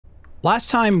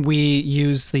Last time we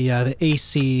used the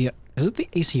AC, is it the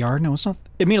ACR? No, it's not.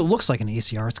 I mean, it looks like an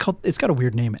ACR. It's got a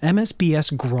weird name.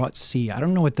 MSBS Grot C. I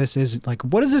don't know what this is. Like,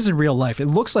 what is this in real life? It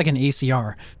looks like an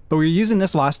ACR, but we were using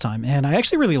this last time, and I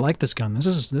actually really like this gun. This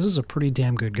is a pretty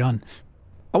damn good gun.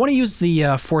 I want to use the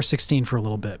 416 for a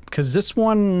little bit, because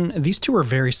these two are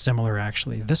very similar,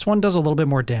 actually. This one does a little bit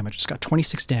more damage. It's got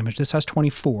 26 damage. This has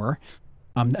 24,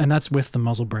 and that's with the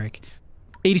muzzle brake.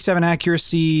 87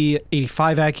 accuracy,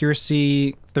 85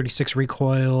 accuracy, 36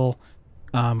 recoil,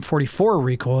 44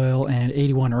 recoil, and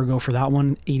 81 ergo for that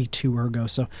one, 82 ergo.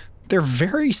 So they're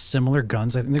very similar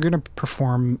guns. I think they're going to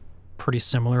perform pretty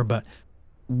similar, but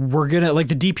we're going to, like,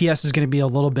 the DPS is going to be a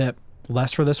little bit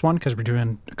less for this one because we're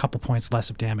doing a couple points less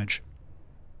of damage.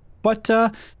 But I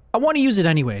want to use it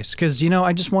anyways because, you know,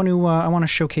 I just want to I want to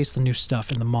showcase the new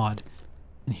stuff in the mod.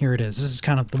 And here it is. This is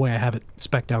kind of the way I have it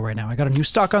spec'd out right now. I got a new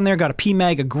stock on there, got a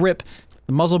PMag, a grip,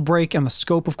 the muzzle brake, and the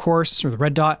scope, of course, or the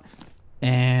red dot.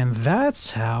 And that's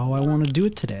how I want to do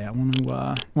it today. I want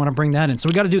to bring that in. So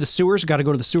we got to do the sewers. We got to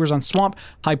go to the sewers on Swamp,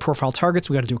 high profile targets.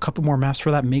 We got to do a couple more maps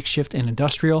for that, makeshift and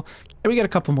industrial. And we got a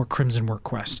couple more Crimson work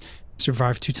quests.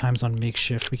 Survive 2 times on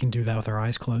makeshift. We can do that with our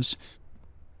eyes closed.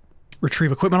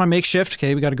 Retrieve equipment on makeshift.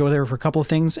 Okay, we got to go there for a couple of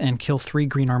things and kill 3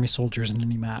 Green Army soldiers in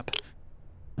any map.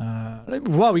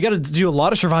 Well, we got to do a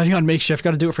lot of surviving on makeshift.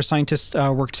 Got to do it for scientist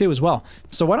work too as well.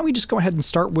 So why don't we just go ahead and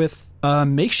start with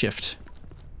makeshift?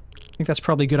 I think that's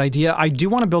probably a good idea. I do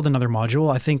want to build another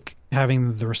module. I think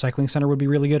having the recycling center would be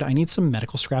really good. I need some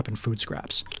medical scrap and food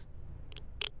scraps.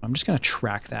 I'm just going to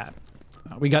track that.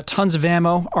 We got tons of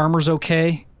ammo. Armor's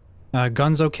okay.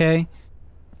 Guns okay.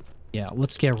 Yeah,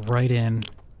 let's get right in.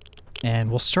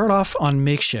 And we'll start off on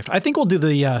makeshift. I think we'll do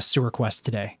the sewer quest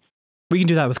today. We can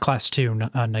do that with class 2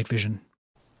 night vision.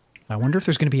 I wonder if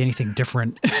there's going to be anything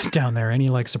different down there. Any,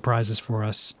 like, surprises for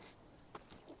us.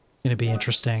 Gonna be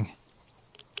interesting.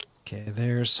 Okay,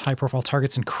 there's high-profile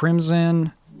targets in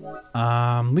Crimson.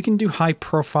 We can do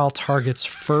high-profile targets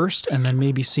first, and then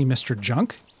maybe see Mr.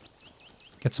 Junk.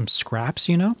 Get some scraps,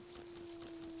 you know?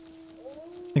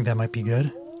 I think that might be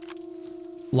good.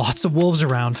 Lots of wolves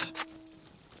around.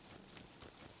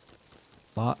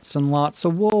 Lots and lots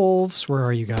of wolves. Where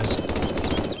are you guys?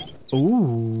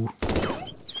 Ooh.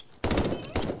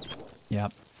 Yeah.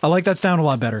 I like that sound a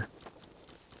lot better.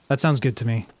 That sounds good to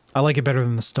me. I like it better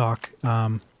than the stock,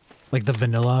 like the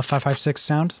vanilla 556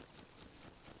 sound.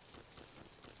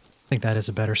 I think that is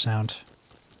a better sound.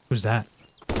 Who's that?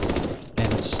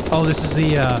 And it's... Oh, this is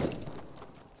the,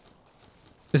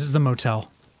 this is the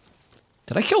motel.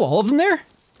 Did I kill all of them there?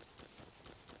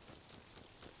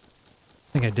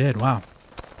 I think I did. Wow.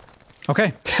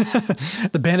 Okay.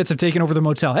 The bandits have taken over the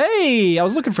motel. Hey! I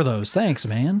was looking for those. Thanks,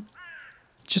 man.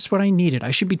 Just what I needed.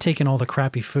 I should be taking all the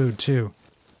crappy food, too.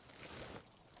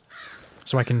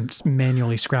 So I can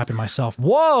manually scrap it myself.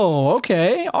 Whoa!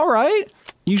 Okay. Alright.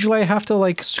 Usually I have to,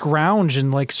 like, scrounge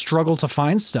and, like, struggle to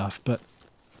find stuff, but...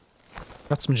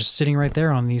 Got some just sitting right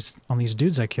there on these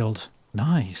dudes I killed.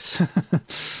 Nice.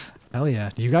 Hell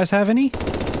yeah. Do you guys have any?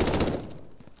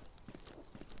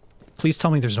 Please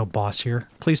tell me there's no boss here.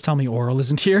 Please tell me Oral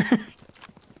isn't here.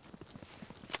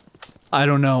 I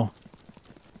don't know.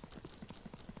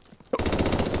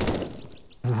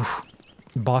 Oof.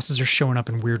 Bosses are showing up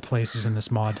in weird places in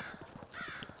this mod.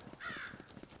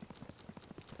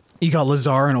 You got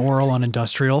Lazar and Oral on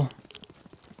Industrial.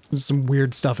 Some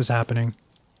weird stuff is happening.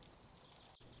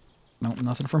 Nope,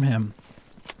 nothing from him.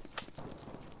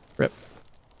 Rip.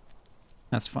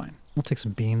 That's fine. We'll take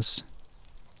some beans.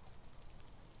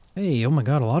 Hey, oh my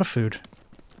god, a lot of food.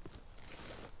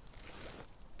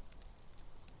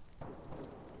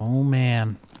 Oh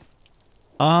man.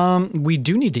 We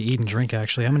do need to eat and drink,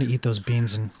 actually. I'm gonna eat those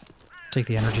beans and take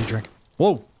the energy drink.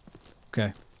 Whoa!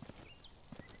 Okay.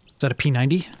 Is that a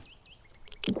P90?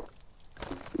 I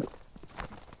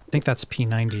think that's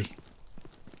P90.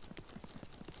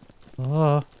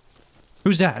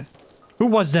 Who's that? Who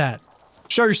was that?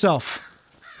 Show yourself!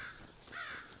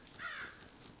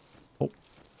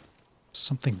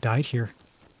 Something died here.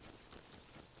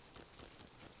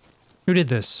 Who did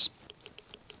this?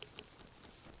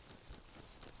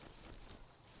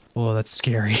 Oh, that's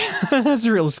scary. That's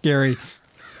real scary.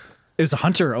 It was a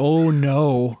hunter. Oh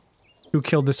no. Who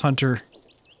killed this hunter?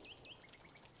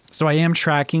 So I am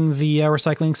tracking the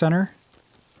recycling center.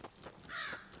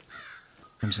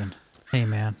 Crimson. Hey,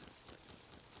 man.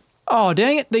 Oh,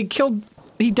 dang it. They killed...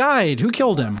 He died. Who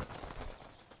killed him?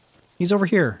 He's over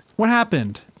here. What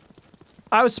happened?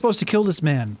 I was supposed to kill this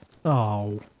man.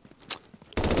 Oh.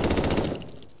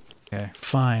 Okay,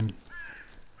 fine.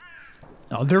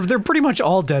 Oh, they're pretty much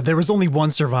all dead. There was only one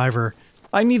survivor.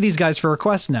 I need these guys for a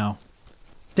quest now.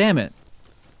 Damn it.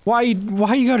 Why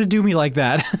you gotta do me like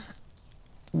that?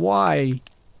 Why?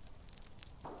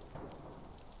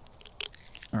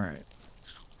 Alright.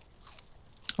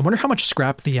 I wonder how much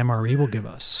scrap the MRE will give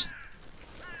us.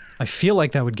 I feel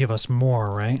like that would give us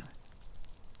more, right?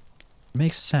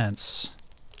 Makes sense.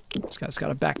 This guy's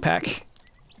got a backpack.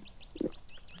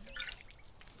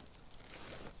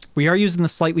 We are using the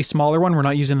slightly smaller one. We're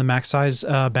not using the max size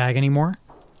bag anymore.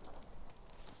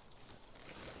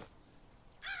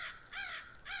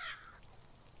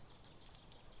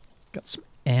 Got some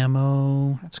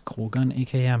ammo. That's a cool gun,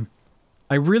 AKM.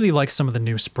 I really like some of the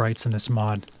new sprites in this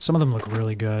mod. Some of them look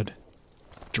really good.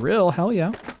 Drill, hell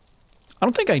yeah. I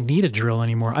don't think I need a drill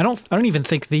anymore. I don't even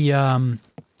think the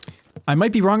I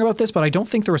might be wrong about this, but I don't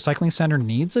think the recycling center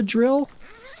needs a drill.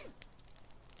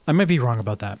 I might be wrong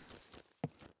about that.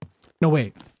 No,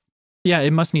 wait. Yeah,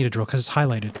 it must need a drill because it's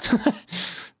highlighted.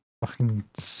 Fucking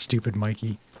stupid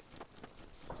Mikey.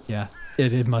 Yeah,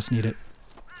 it must need it.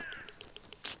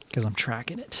 Because I'm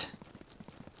tracking it.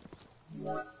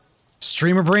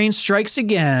 Streamer brain strikes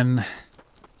again.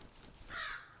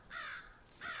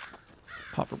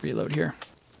 Pop a reload here.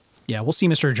 Yeah, we'll see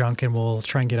Mr. Junk and we'll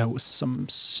try and get out with some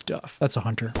stuff. That's a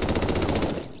hunter.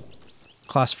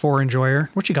 Class 4 enjoyer.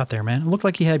 What you got there, man? It looked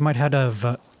like he might have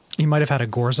had a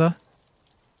Gorza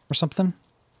or something.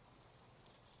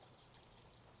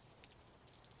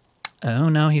 Oh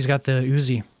no, he's got the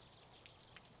Uzi.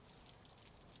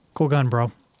 Cool gun,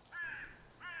 bro.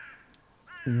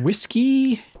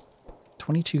 Whiskey.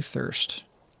 22 thirst.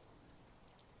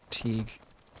 Fatigue.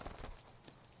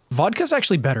 Vodka's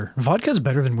actually better. Vodka's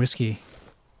better than whiskey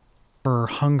for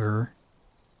hunger.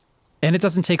 And it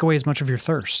doesn't take away as much of your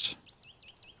thirst.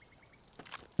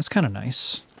 That's kind of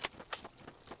nice.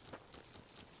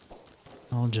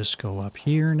 I'll just go up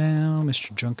here now.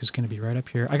 Mr. Junk is going to be right up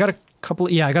here. I got a couple...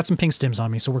 Yeah, I got some pink stims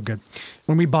on me, so we're good.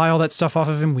 When we buy all that stuff off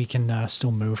of him, we can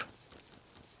still move.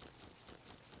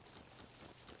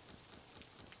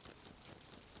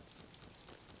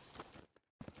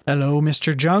 Hello,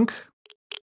 Mr. Junk.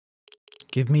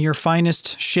 Give me your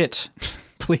finest shit,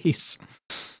 please.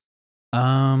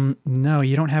 No,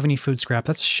 you don't have any food scrap.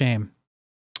 That's a shame.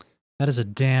 That is a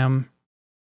damn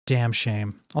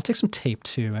shame. I'll take some tape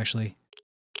too, actually.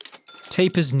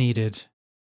 Tape is needed.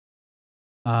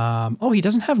 Oh, he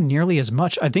doesn't have nearly as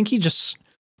much. I think he just...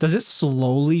 Does it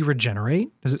slowly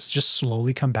regenerate? Does it just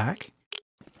slowly come back?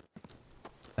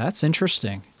 That's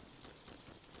interesting.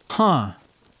 Huh.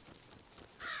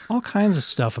 All kinds of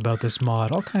stuff about this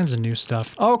mod. All kinds of new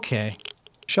stuff. Okay.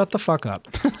 Shut the fuck up.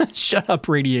 Shut up,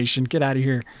 radiation. Get out of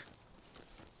here.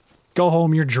 Go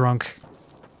home, you're drunk.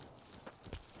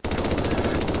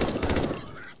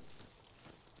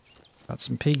 Got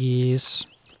some piggies.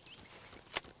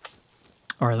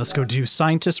 Alright, let's go do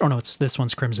scientist. Oh no, it's this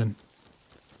one's Crimson.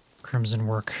 Crimson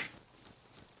work.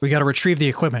 We gotta retrieve the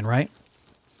equipment, right?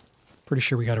 Pretty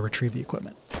sure we gotta retrieve the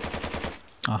equipment.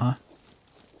 Uh-huh.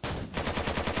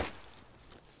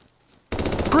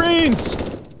 Greens!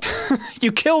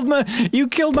 You killed my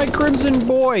Crimson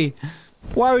boy!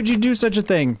 Why would you do such a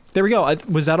thing? There we go.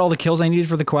 Was that all the kills I needed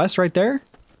for the quest right there?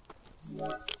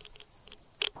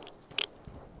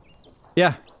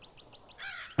 Yeah.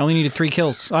 I only needed 3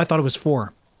 kills. I thought it was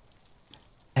 4.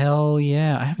 Hell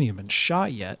yeah. I haven't even been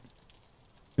shot yet.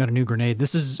 Got a new grenade.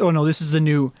 This is... Oh no, this is the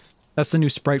new... That's the new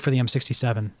sprite for the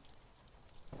M67.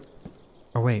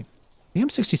 Oh wait. The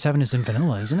M67 is in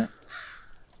vanilla, isn't it?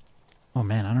 Oh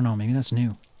man, I don't know. Maybe that's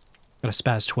new. Got a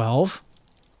Spaz 12.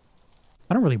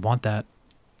 I don't really want that.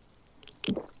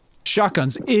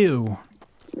 Shotguns. Ew.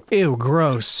 Ew,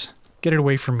 gross. Get it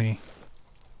away from me.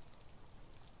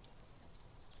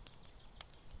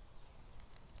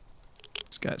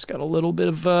 This guy's got a little bit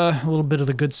of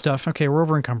the good stuff. Okay, we're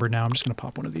over encumbered now. I'm just gonna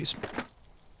pop one of these.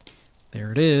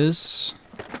 There it is.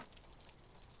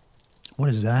 What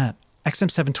is that?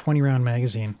 XM7 20-round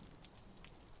magazine.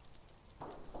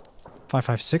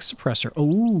 5.56 suppressor.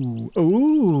 Ooh,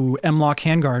 ooh, M-Lock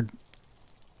handguard.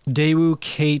 Daewoo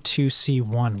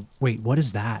K2C1. Wait, what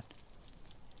is that?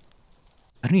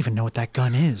 I don't even know what that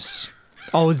gun is.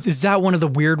 Oh, is that one of the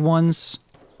weird ones?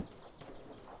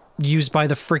 Used by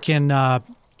the frickin',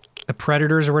 the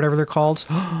Predators or whatever they're called?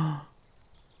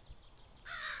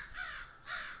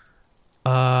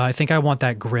 I think I want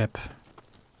that grip.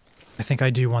 I think I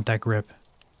do want that grip.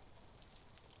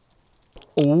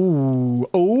 Oh,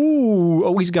 oh,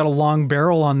 oh, he's got a long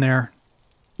barrel on there.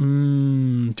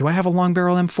 Do I have a long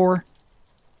barrel M4?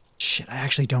 Shit, I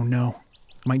actually don't know.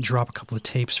 I might drop a couple of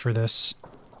tapes for this.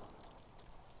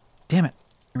 Damn it.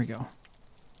 Here we go.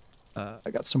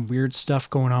 I got some weird stuff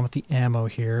going on with the ammo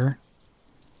here.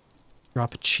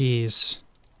 Drop a cheese.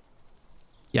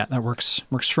 Yeah, that works.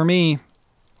 Works for me.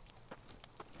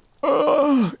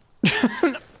 Oh.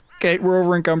 Okay, we're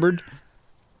over encumbered.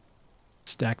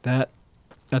 Stack that.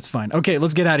 That's fine. Okay,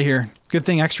 let's get out of here. Good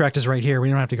thing extract is right here. We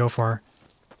don't have to go far.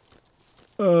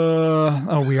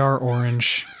 Oh, we are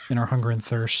orange in our hunger and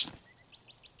thirst.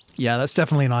 Yeah, that's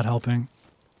definitely not helping.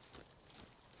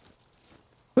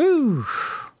 Woo!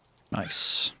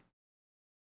 Nice.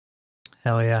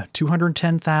 Hell yeah.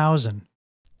 210,000.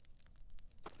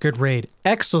 Good raid.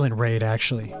 Excellent raid,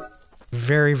 actually.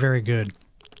 Very, very good.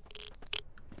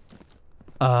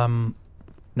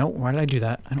 No, why did I do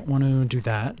that? I don't want to do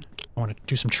that. I want to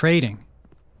do some trading.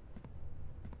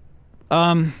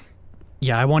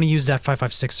 Yeah, I want to use that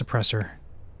 556 suppressor.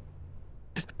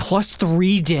 Plus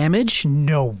 3 damage?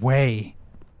 No way.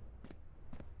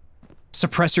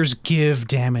 Suppressors give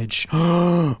damage.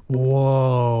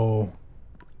 Whoa.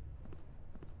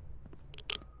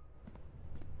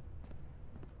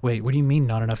 Wait, what do you mean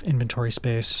not enough inventory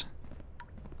space?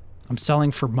 I'm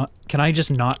selling for can I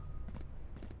just not...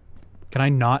 Can I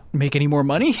not make any more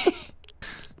money?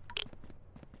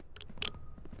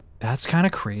 That's kind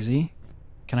of crazy.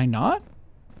 Can I not?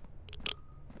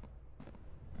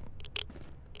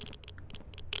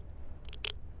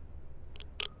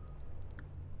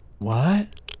 What?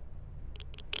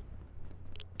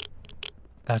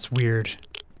 That's weird.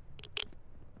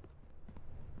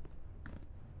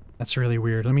 That's really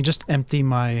weird. Let me just empty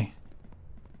my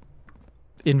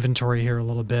inventory here a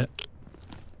little bit.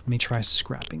 Let me try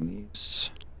scrapping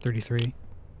these. 33,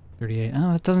 38.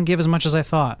 Oh, that doesn't give as much as I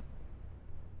thought.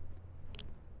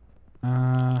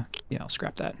 Yeah, I'll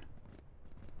scrap that.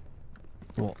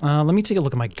 Cool. Let me take a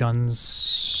look at my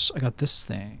guns. I got this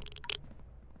thing.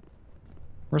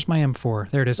 Where's my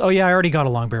M4? There it is. Oh yeah, I already got a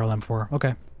long barrel M4.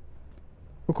 Okay.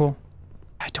 Cool, cool.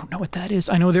 I don't know what that is.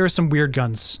 I know there are some weird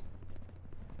guns.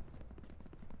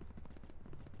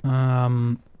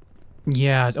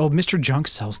 Yeah. Oh, Mr. Junk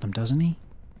sells them, doesn't he?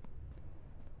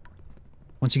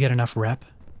 Once you get enough rep.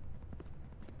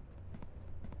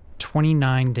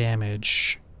 29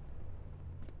 damage.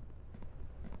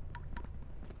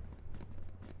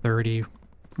 30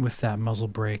 with that muzzle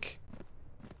brake.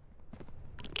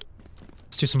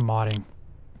 Let's do some modding.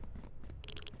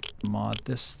 Mod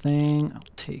this thing. I'll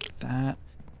take that.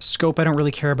 Scope I don't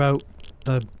really care about.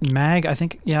 The mag, I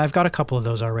think... Yeah, I've got a couple of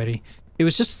those already. It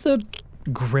was just the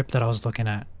grip that I was looking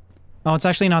at. Oh, it's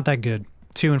actually not that good.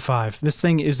 2 and 5. This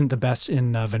thing isn't the best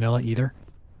in vanilla either.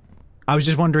 I was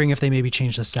just wondering if they maybe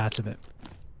changed the stats of it.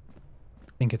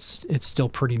 I think it's still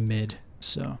pretty mid,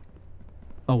 so...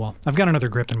 Oh well, I've got another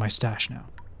grip in my stash now.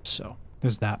 So,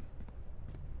 there's that.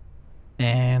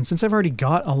 And since I've already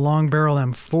got a long barrel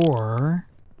M4...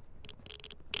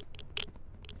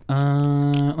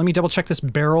 let me double check this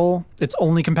barrel. It's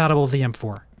only compatible with the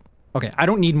M4. Okay, I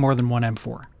don't need more than one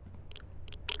M4.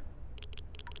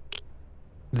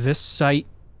 This sight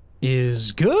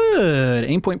is good.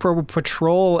 Aim point probe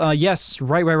patrol. Yes,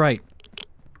 right.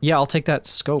 Yeah, I'll take that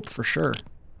scope for sure.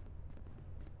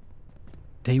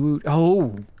 Daewoo.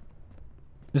 Oh,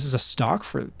 this is a stock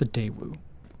for the Daewoo.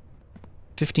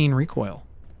 15 recoil.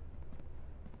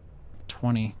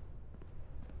 20.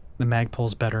 The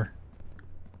Magpul's better.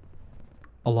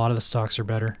 A lot of the stocks are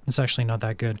better. It's actually not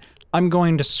that good. I'm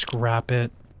going to scrap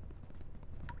it.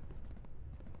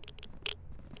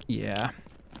 Yeah.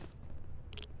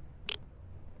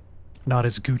 Not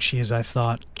as Gucci as I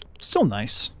thought. Still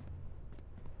nice.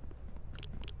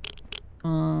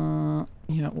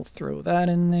 Yeah, we'll throw that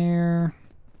in there.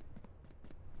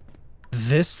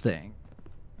 This thing.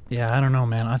 Yeah, I don't know,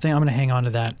 man. I think I'm gonna hang on to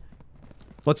that.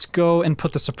 Let's go and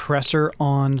put the suppressor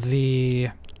on the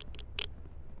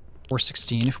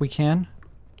 416 if we can.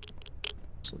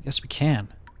 So yes, we can.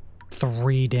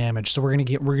 3 damage. So we're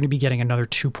gonna be getting another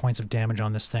 2 points of damage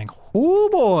on this thing. Oh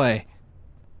boy.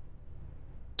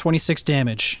 26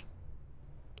 damage.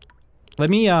 Let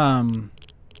me I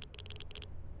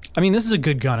mean, this is a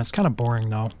good gun. It's kind of boring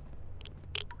though.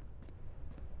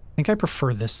 I think I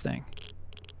prefer this thing.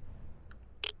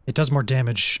 It does more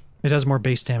damage. It does more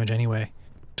base damage anyway.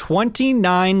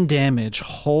 29 damage.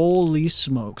 Holy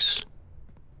smokes.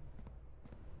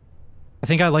 I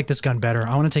think I like this gun better.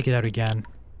 I want to take it out again.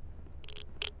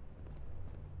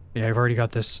 Yeah, I've already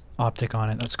got this optic on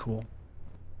it. That's cool.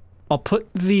 I'll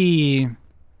put the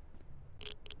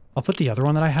other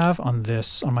one that I have on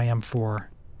this, on my M4.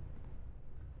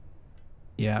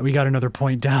 Yeah, we got another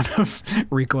point down of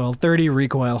recoil. 30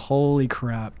 recoil. Holy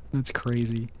crap. That's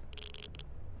crazy.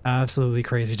 Absolutely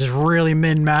crazy. Just really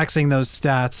min-maxing those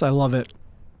stats. I love it.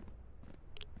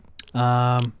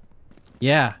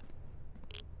 Yeah.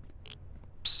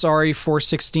 Sorry,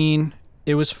 416.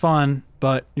 It was fun.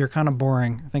 but you're kind of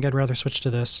boring. I think I'd rather switch to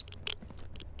this.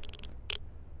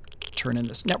 Turn in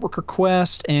this network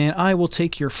request, and I will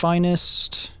take your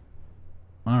finest...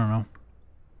 I don't know.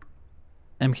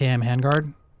 MKM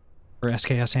handguard? Or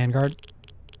SKS handguard?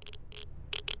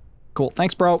 Cool.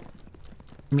 Thanks, bro.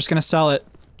 I'm just gonna sell it.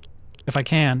 If I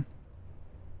can.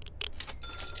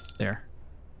 There.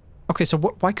 Okay, so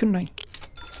why couldn't I...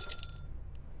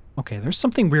 Okay, there's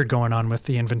something weird going on with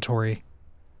the inventory.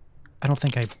 I don't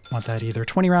think I want that either.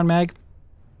 20 round mag?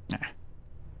 Nah.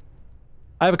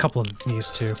 I have a couple of these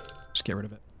too. Just get rid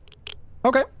of it.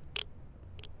 Okay.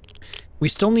 We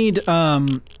still need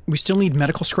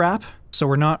medical scrap, so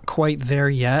we're not quite there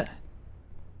yet.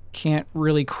 Can't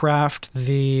really craft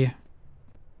the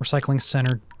recycling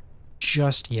center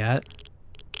just yet.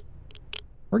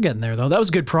 We're getting there though. That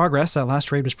was good progress. That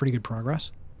last raid was pretty good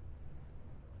progress.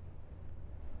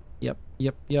 Yep.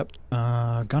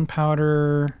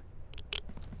 Gunpowder.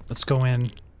 Let's go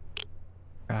in.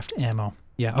 Craft ammo.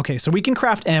 Yeah, okay, so we can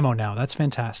craft ammo now. That's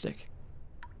fantastic.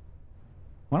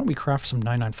 Why don't we craft some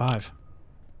 995?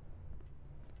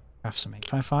 Craft some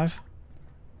 855?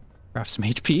 Craft some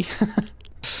HP?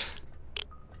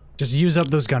 Just use up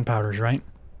those gunpowders, right?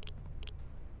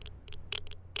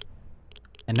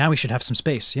 And now we should have some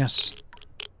space, yes.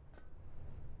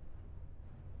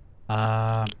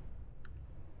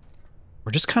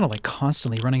 We're just kind of like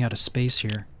constantly running out of space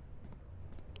here.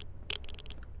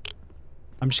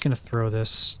 I'm just gonna throw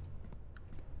this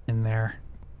in there.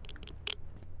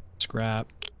 Scrap.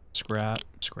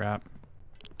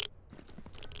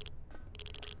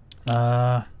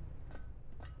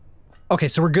 Okay,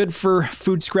 so we're good for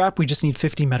food scrap. We just need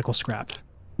 50 medical scrap.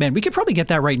 Man, we could probably get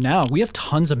that right now. We have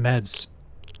tons of meds.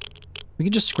 We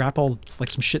could just scrap all,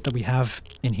 like, some shit that we have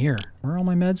in here. Where are all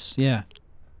my meds? Yeah.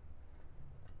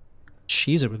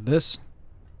 Cheese it with this.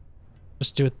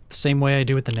 Just do it the same way I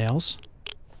do with the nails.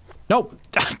 No!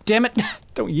 Damn it!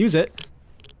 Don't use it.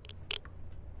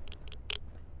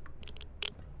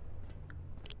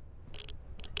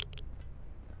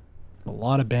 A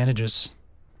lot of bandages.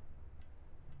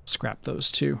 Scrap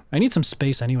those too. I need some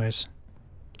space anyways.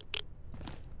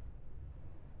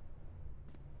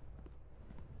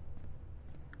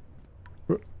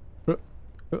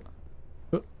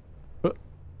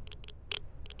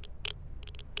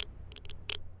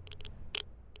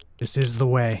 This is the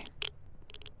way.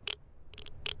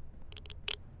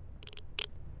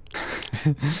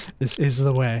 This is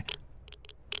the way.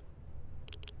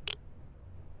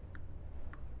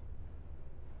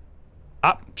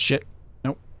 Ah, shit.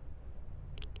 Nope.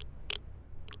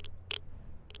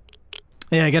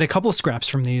 Yeah, I got a couple of scraps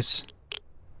from these.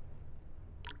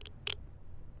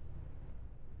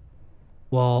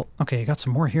 Well, okay, I got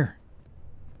some more here.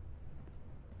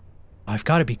 I've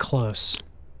got to be close.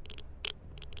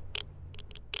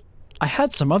 I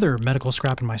had some other medical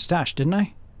scrap in my stash, didn't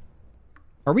I?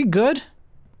 Are we good?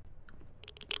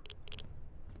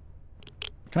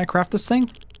 Can I craft this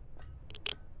thing?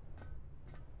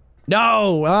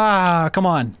 No! Ah, come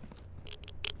on.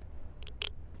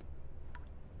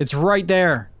 It's right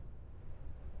there.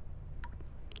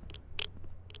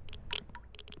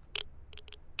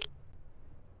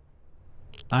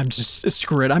 I'm just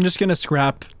screw it. I'm just gonna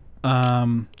scrap.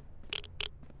 I'm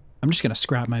just gonna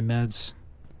scrap my meds.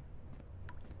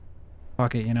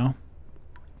 Fuck it, you know.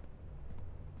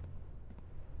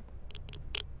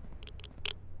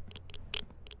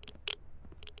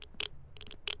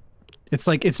 It's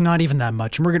like it's not even that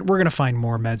much, and we're gonna find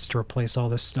more meds to replace all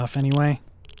this stuff anyway.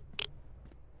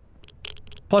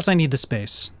 Plus, I need the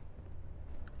space.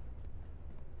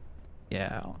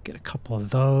 Yeah, I'll get a couple of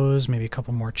those, maybe a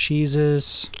couple more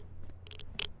cheeses.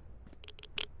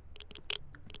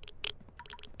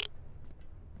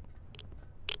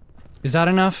 Is that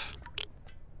enough?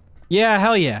 Yeah,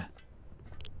 hell yeah.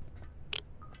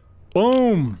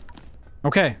 Boom!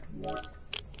 Okay.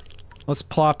 Let's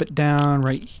plop it down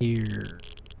right here.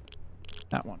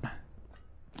 That one.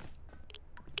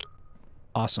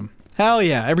 Awesome. Hell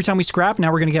yeah. Every time we scrap,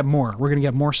 now we're gonna get more. We're gonna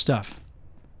get more stuff.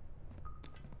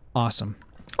 Awesome.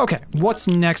 Okay, what's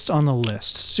next on the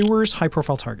list? Sewers,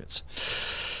 high-profile targets.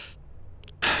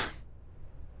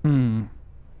 We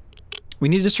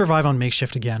need to survive on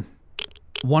makeshift again.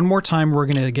 One more time, we're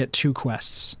gonna get 2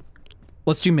 quests.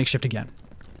 Let's do makeshift again.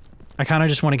 I kinda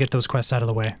just want to get those quests out of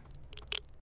the way.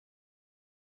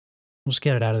 We'll just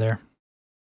get it out of there.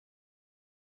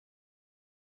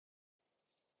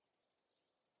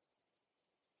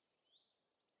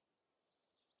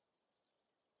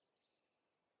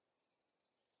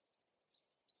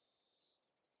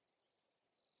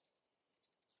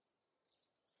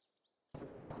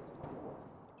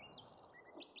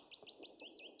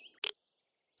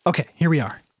 Okay, here we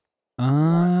are.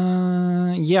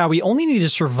 Yeah, we only need to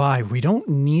survive. We don't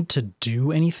need to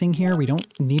do anything here. We don't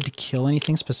need to kill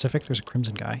anything specific. There's a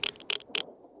crimson guy.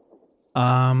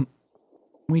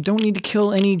 We don't need to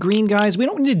kill any green guys. We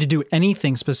don't need to do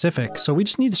anything specific, so we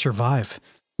just need to survive.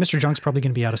 Mr. Junk's probably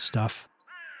going to be out of stuff.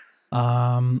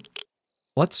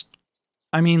 Let's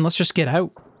just get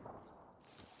out.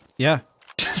 Yeah.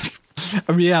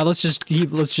 I mean, yeah, let's just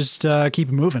keep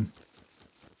moving.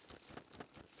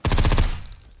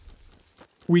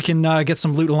 We can get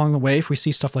some loot along the way if we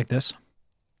see stuff like this.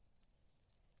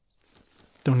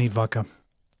 Don't need vodka.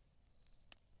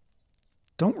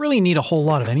 Don't really need a whole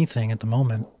lot of anything at the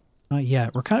moment. Not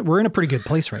yet. We're in a pretty good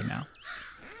place right now.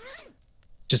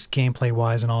 Just gameplay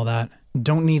wise and all that.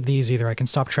 Don't need these either. I can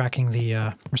stop tracking the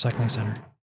recycling center.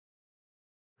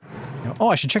 Oh,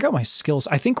 I should check out my skills.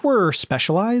 I think we're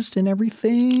specialized in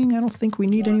everything. I don't think we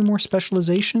need any more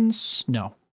specializations.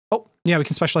 No. Oh, yeah, we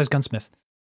can specialize gunsmith.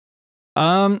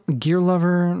 Gear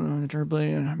lover,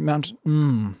 mount.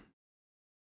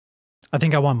 I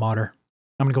think I want modder.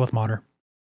 I'm gonna go with modder.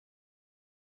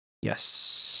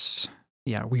 Yes.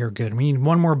 Yeah, we are good. We need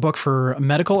one more book for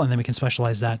medical, and then we can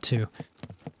specialize that too.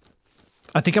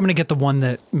 I think I'm gonna get the one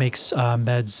that makes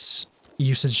meds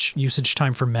usage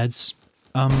time for meds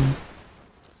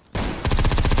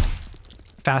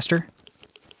faster.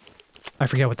 I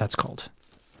forget what that's called.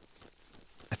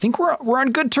 I think we're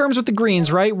on good terms with the greens,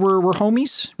 right? We're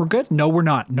homies? We're good? No, we're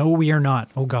not. No, we are not.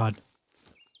 Oh, God.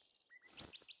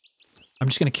 I'm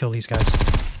just gonna kill these guys.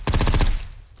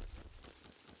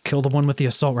 Kill the one with the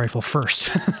assault rifle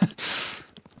first.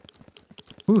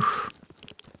 Whew.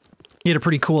 He had a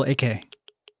pretty cool AK.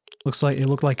 It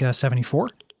looked like a 74.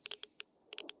 If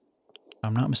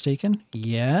I'm not mistaken.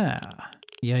 Yeah.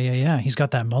 Yeah. He's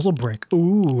got that muzzle brake.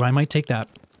 Ooh, I might take that.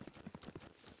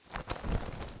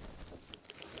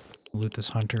 Loot this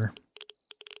hunter.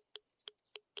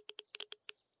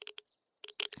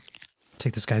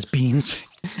 Take this guy's beans.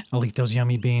 I'll eat those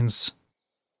yummy beans.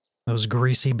 Those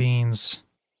greasy beans.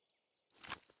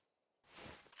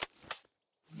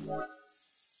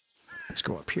 Let's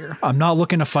go up here. I'm not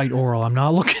looking to fight Oral. I'm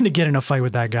not looking to get in a fight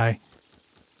with that guy.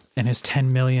 And his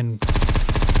 10 million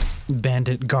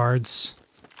bandit guards.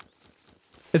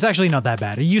 It's actually not that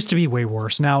bad. It used to be way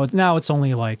worse. Now it's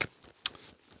only like...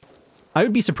 I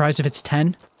would be surprised if it's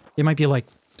 10. It might be like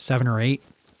 7 or 8.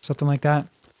 Something like that.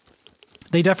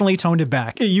 They definitely toned it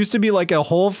back. It used to be like a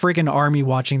whole freaking army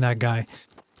watching that guy.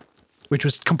 Which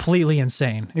was completely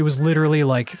insane. It was literally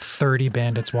like 30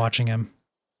 bandits watching him.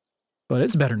 But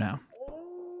it's better now.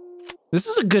 This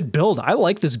is a good build. I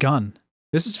like this gun.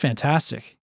 This is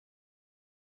fantastic.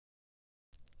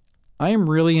 I am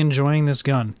really enjoying this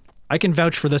gun. I can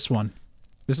vouch for this one.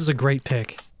 This is a great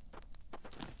pick.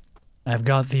 I've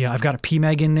got a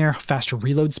PMag in there, faster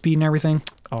reload speed and everything.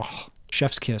 Oh,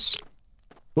 chef's kiss.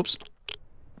 Whoops.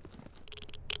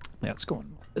 Yeah, let's go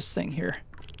on this thing here.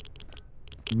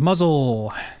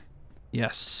 Muzzle.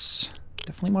 Yes.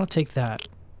 Definitely want to take that.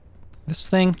 This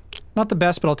thing, not the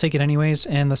best, but I'll take it anyways.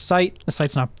 And the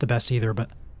sight's not the best either, but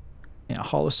yeah,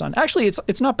 Hollow Sun. Actually,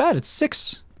 it's not bad. It's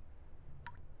 6.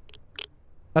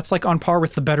 That's like on par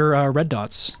with the better red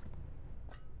dots.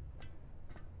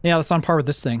 Yeah, that's on par with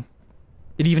this thing.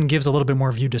 It even gives a little bit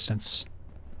more view distance.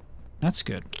 That's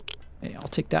good. Hey, I'll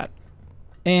take that.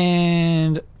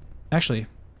 And actually,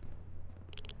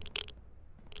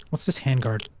 what's this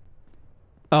handguard?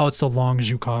 Oh, it's the long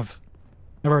Zakov.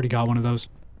 I've already got one of those.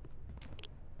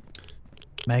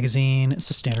 Magazine. It's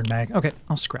a standard mag. Okay,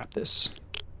 I'll scrap this.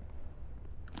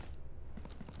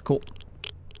 Cool.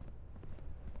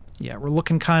 Yeah, we're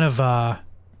looking kind of,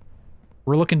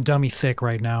 we're looking dummy thick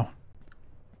right now.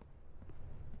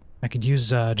 I could use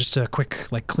just a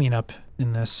quick, like, cleanup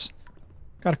in this.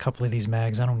 Got a couple of these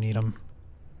mags. I don't need them.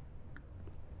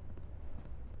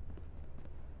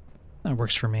 That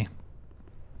works for me.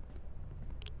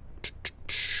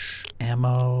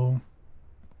 Ammo.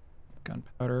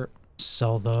 Gunpowder.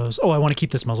 Sell those. Oh, I want to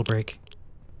keep this muzzle brake.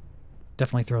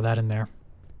 Definitely throw that in there.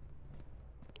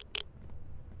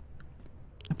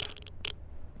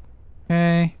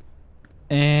 Okay.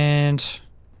 And...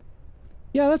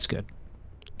 yeah, that's good.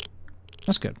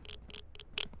 That's good.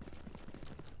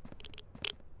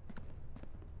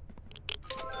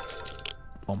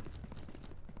 Boom.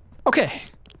 Okay.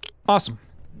 Awesome.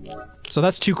 So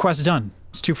that's 2 quests done.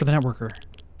 It's 2 for the networker.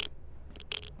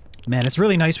 Man, it's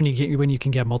really nice when you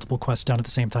can get multiple quests done at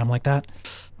the same time like that.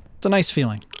 It's a nice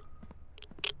feeling.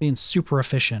 Being super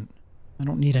efficient. I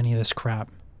don't need any of this crap.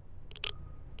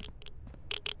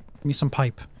 Give me some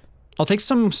pipe. I'll take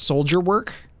some soldier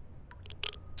work.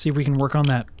 See if we can work on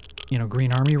that you know,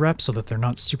 Green Army rep so that they're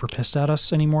not super pissed at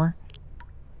us anymore.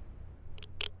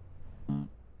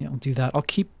 Yeah, I'll do that.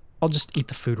 I'll just eat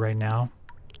the food right now.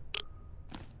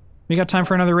 We got time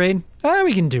for another raid?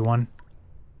 We can do one.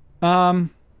 How's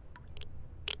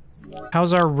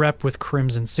our rep with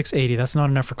Crimson? 680. That's not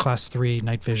enough for class 3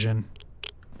 night vision.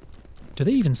 Do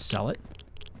they even sell it?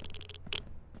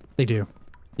 They do.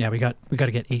 Yeah, we got to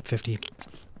get 850.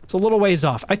 It's a little ways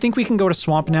off. I think we can go to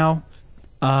Swamp now.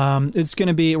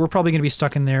 We're probably gonna be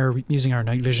stuck in there using our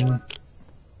night vision,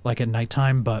 like at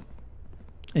nighttime, but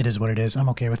it is what it is. I'm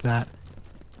okay with that.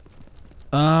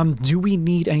 Do we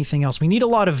need anything else? We need a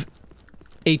lot of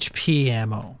HP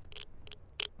ammo.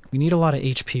 We need a lot of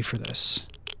HP for this.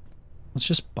 Let's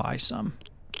just buy some.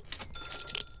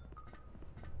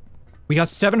 We got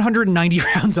 790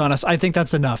 rounds on us. I think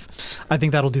that's enough. I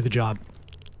think that'll do the job.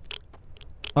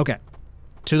 Okay.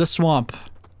 To the swamp.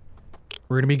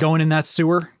 We're gonna be going in that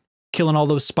sewer, killing all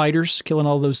those spiders, killing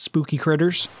all those spooky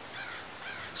critters.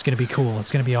 It's gonna be cool.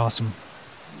 It's gonna be awesome.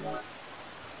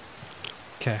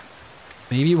 Okay.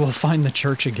 Maybe we'll find the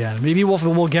church again. Maybe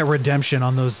we'll get redemption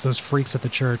on those freaks at the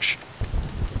church.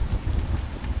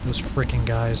 Those freaking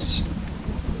guys.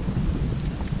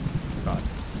 God.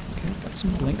 Okay, got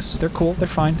some blinks. They're cool. They're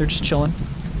fine. They're just chilling.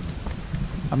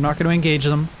 I'm not going to engage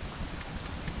them.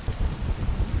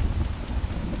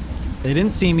 They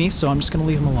didn't see me, so I'm just going to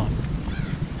leave them alone.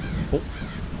 Oh.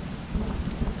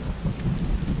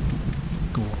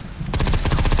 Cool.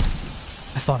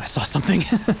 I thought I saw something.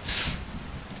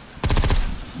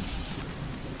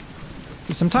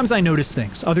 Sometimes I notice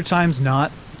things. Other times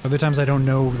not. Other times I don't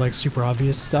know, like, super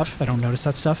obvious stuff. I don't notice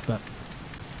that stuff, but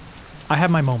I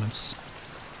have my moments.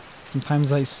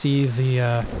 Sometimes I see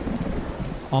the,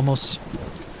 almost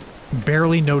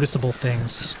barely noticeable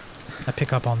things. I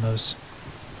pick up on those.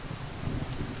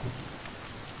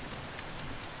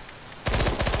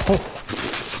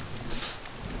 Oh!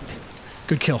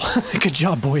 Good kill. Good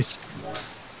job, boys.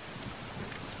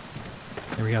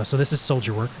 There we go. So this is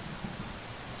soldier work.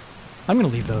 I'm gonna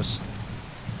leave those.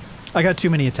 I got too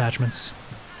many attachments.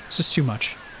 It's just too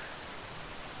much.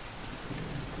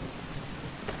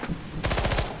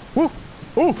 Whoa!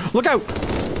 Oh, look out!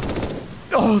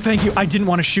 Oh, thank you. I didn't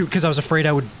want to shoot because I was afraid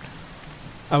I would...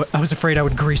 I was afraid I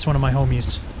would grease one of my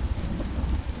homies.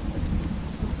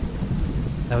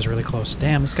 That was really close.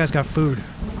 Damn, this guy's got food.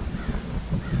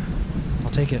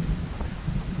 I'll take it.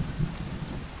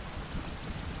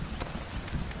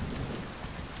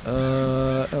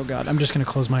 Oh god, I'm just gonna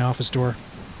close my office door.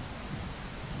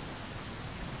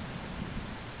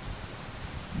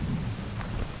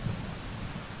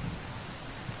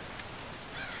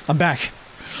 I'm back.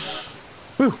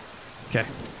 Woo. Okay.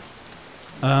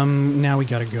 Now we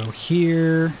gotta go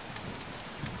here.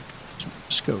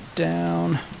 Just go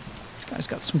down. This guy's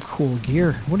got some cool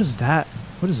gear. What is that?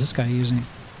 What is this guy using?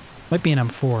 Might be an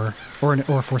M4 or a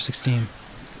 416.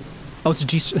 Oh, it's a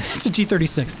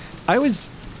G36.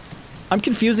 I'm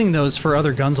confusing those for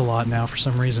other guns a lot now for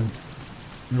some reason.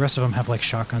 The rest of them have like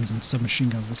shotguns and submachine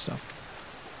guns and stuff.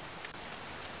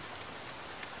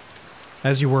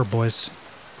 As you were, boys.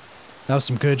 That was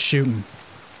some good shooting.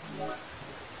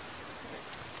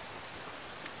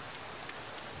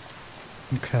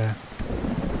 Okay.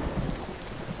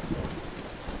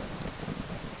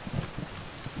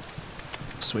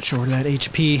 Switch over to that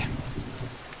HP.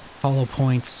 Hollow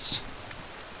points.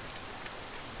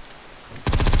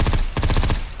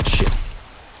 Shit.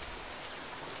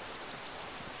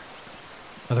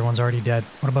 Other one's already dead.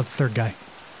 What about the third guy?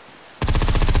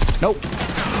 Nope.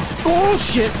 Oh,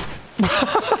 shit!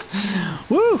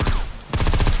 Woo!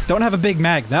 Don't have a big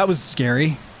mag. That was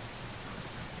scary.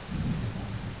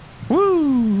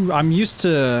 Woo! I'm used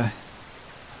to...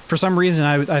 For some reason,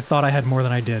 I thought I had more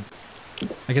than I did.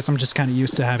 I guess I'm just kind of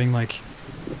used to having, like...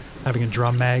 having a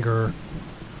drum mag or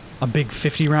a big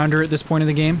 50 rounder at this point in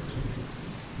the game.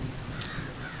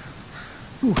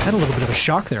 Ooh, had a little bit of a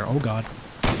shock there. Oh god.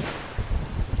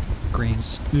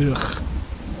 Greens. Ugh.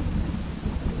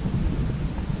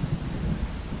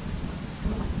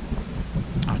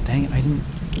 Oh dang it, I didn't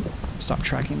stop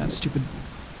tracking that stupid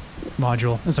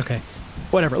module. It's okay.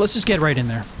 Whatever, let's just get right in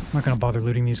there. I'm not gonna bother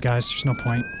looting these guys, there's no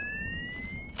point.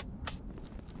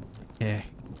 Okay.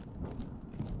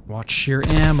 Watch your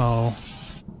ammo.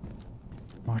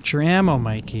 Watch your ammo,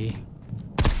 Mikey.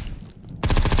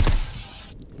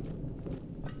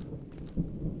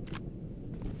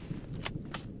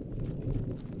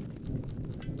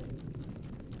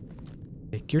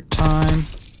 Take your time.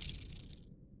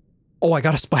 Oh, I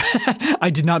got a spider. I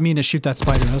did not mean to shoot that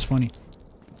spider. That was funny.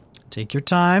 Take your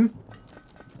time.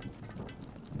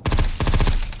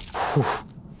 Whew.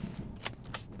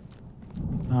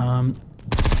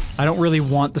 I don't really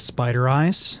want the spider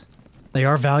eyes. They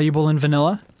are valuable in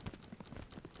vanilla.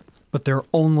 But they're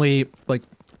only, like...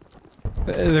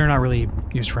 They're not really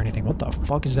used for anything. What the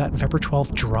fuck is that? Vepr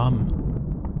 12 drum.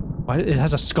 Why? It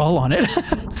has a skull on it.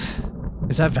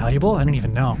 Is that valuable? I don't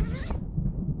even know.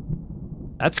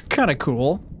 That's kind of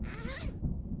cool.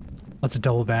 That's a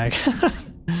double bag.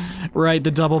 Right,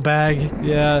 the double bag.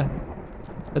 Yeah.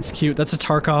 That's cute. That's a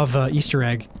Tarkov Easter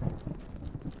egg.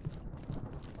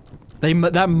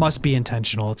 That must be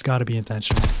intentional. It's gotta be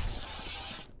intentional.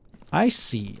 I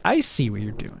see. I see what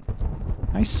you're doing.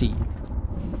 I see.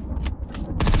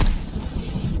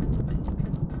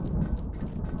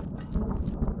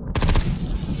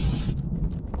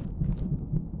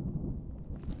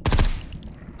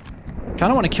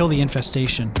 Kinda want to kill the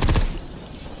infestation.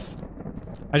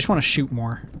 I just want to shoot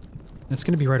more. It's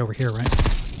gonna be right over here, right?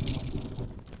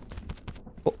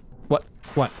 Oh, what?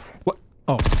 What? What?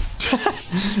 Oh.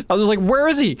 I was like, where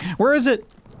is he? Where is it?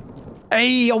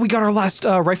 Hey, oh, we got our last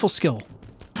rifle skill.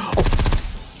 Oh,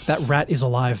 that rat is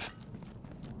alive.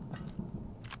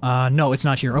 No, it's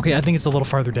not here. Okay, I think it's a little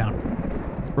farther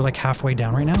down. We're like halfway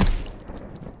down right now.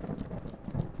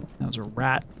 That was a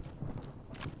rat.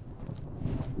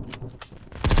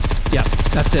 Yeah,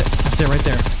 that's it. That's it right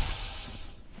there.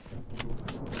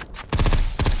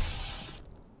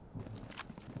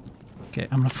 Okay,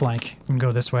 I'm gonna flank. I'm gonna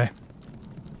go this way.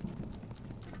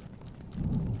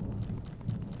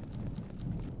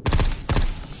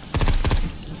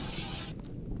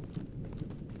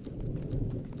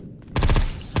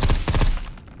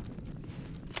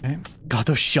 Okay. God,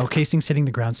 those shell casings hitting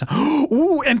the ground sound.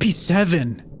 Ooh,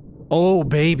 MP7! Oh,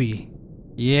 baby.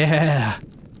 Yeah.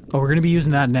 Oh, we're gonna be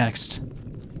using that next.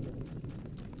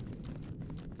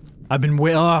 I've been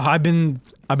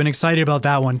excited about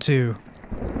that one too.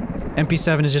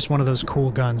 MP7 is just one of those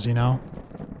cool guns, you know?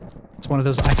 It's one of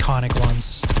those iconic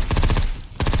ones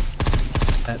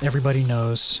that everybody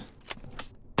knows.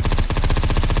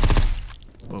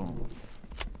 Boom.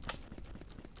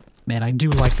 Man, I do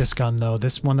like this gun though.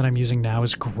 This one that I'm using now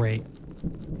is great.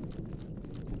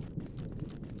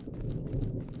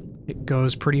 It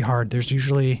goes pretty hard. There's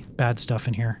usually bad stuff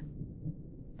in here.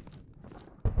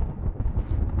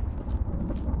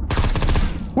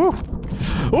 Woo!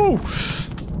 Ooh!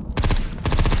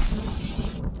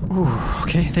 Ooh,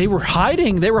 okay, they were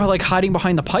hiding. They were like hiding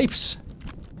behind the pipes.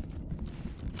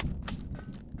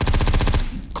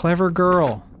 Clever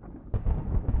girl.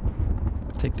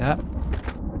 Take that.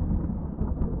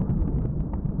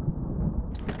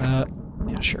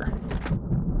 Yeah, sure.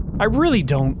 I really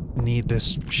don't need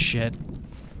this shit.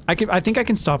 I think I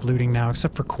can stop looting now,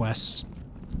 except for quests.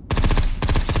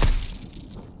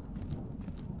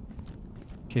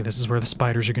 Okay, this is where the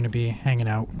spiders are gonna be hanging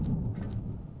out.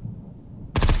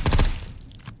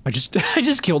 I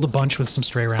just killed a bunch with some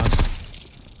stray rounds.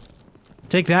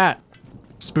 Take that,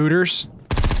 spooters.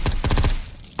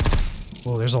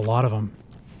 Whoa, there's a lot of them.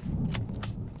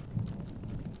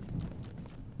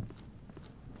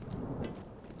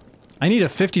 I need a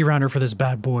 50 rounder for this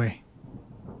bad boy.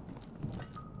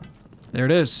 There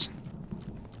it is.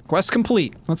 Quest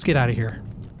complete. Let's get out of here.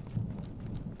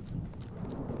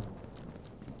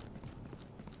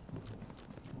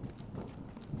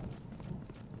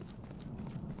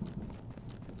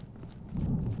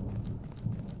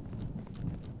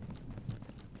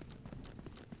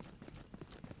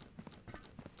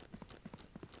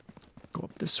 Go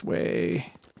up this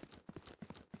way.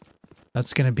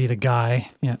 That's gonna be the guy.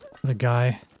 Yeah, the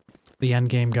guy. The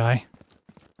endgame guy.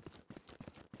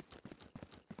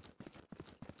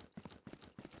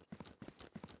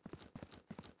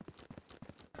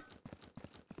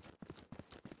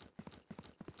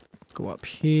 Go up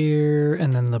here,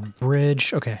 and then the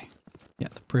bridge. Okay. Yeah,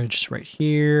 the bridge is right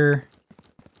here.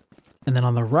 And then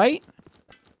on the right,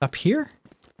 up here.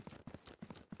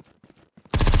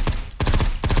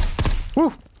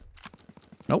 Woo!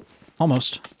 Nope,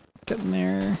 almost. Getting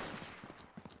there.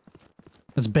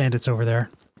 There's bandits over there.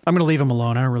 I'm gonna leave them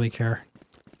alone, I don't really care.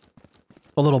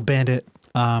 A little bandit,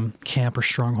 camp or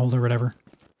stronghold or whatever.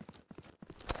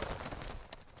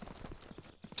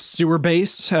 Sewer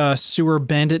base, sewer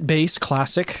bandit base,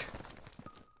 classic.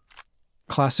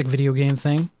 Classic video game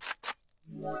thing.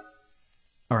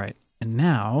 Alright, and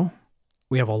now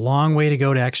we have a long way to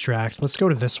go to extract. Let's go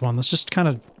to this one. Let's just kind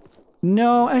of...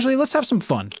 No, actually, let's have some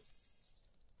fun.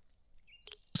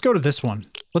 Let's go to this one.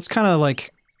 Let's kind of,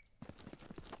 like,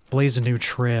 blaze a new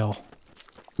trail.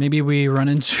 Maybe we run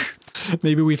into...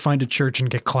 Maybe we find a church and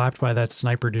get clapped by that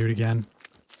sniper dude again.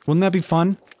 Wouldn't that be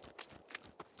fun?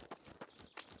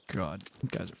 God, you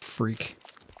guys are freak.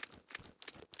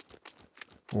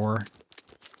 Or...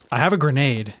 I have a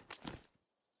grenade.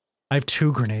 I have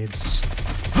 2 grenades.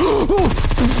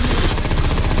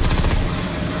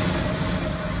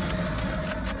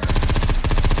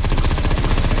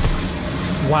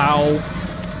 Wow.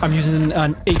 I'm using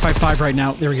an 855 right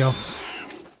now. There we go.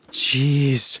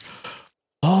 Jeez.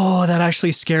 Oh, that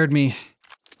actually scared me.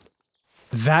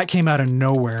 That came out of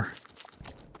nowhere.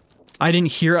 I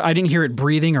didn't hear it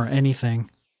breathing or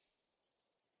anything.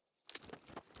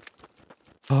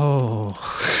 Oh.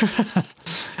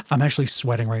 I'm actually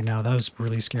sweating right now. That was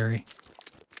really scary.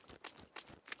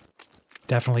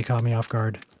 Definitely caught me off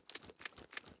guard.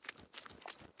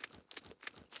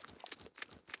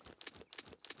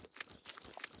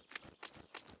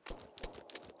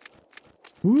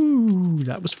 Ooh,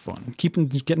 that was fun.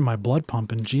 Getting my blood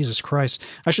pumping. Jesus Christ.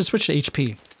 I should switch to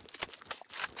HP.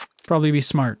 Probably be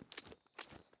smart.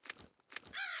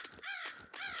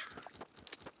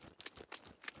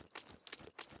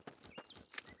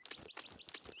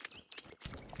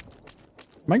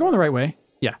 Am I going the right way?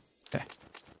 Yeah. Okay.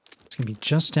 It's gonna be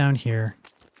just down here.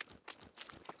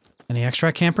 Any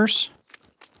extract campers?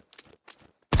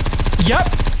 Yep!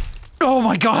 Oh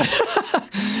my god!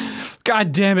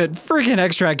 God damn it. Freaking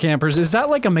extract campers. Is that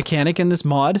like a mechanic in this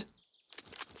mod?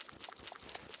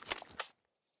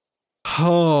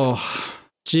 Oh,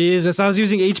 Jesus. I was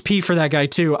using HP for that guy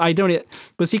too.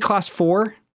 Was he class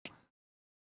 4?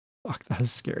 Fuck, that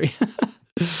was scary.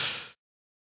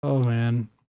 Oh, man.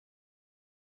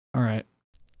 All right.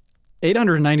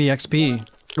 890 XP.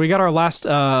 We got our last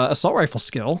assault rifle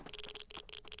skill.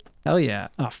 Hell yeah.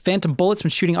 Phantom bullets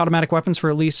when shooting automatic weapons for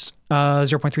at least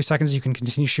 0.3 seconds. You can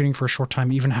continue shooting for a short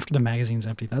time even after the magazine's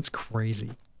empty. That's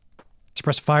crazy.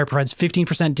 Suppressive fire provides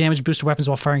 15% damage boost to weapons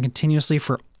while firing continuously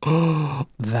for... Oh,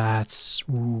 that's...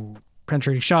 Ooh.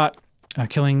 Penetrating shot. A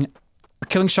killing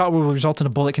shot will result in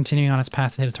a bullet continuing on its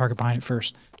path to hit a target behind it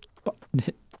first.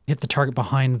 Hit the target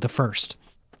behind the first.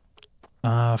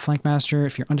 Flank master.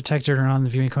 If you're undetected or on the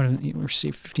viewing cone, you will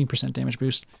receive 15% damage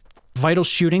boost. Vital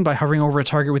shooting. By hovering over a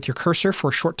target with your cursor for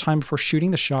a short time before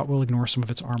shooting, the shot will ignore some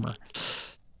of its armor.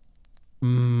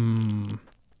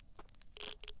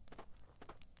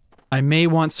 I may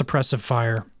want suppressive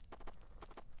fire.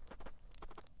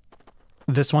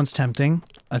 This one's tempting.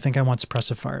 I think I want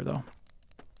suppressive fire, though.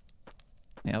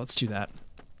 Yeah, let's do that.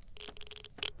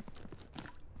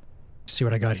 See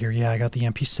what I got here. Yeah, I got the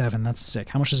MP7. That's sick.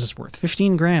 How much is this worth?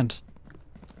 15 grand.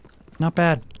 Not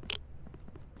bad.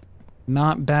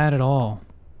 Not bad at all.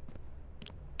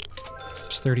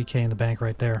 There's 30k in the bank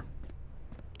right there.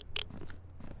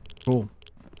 Cool.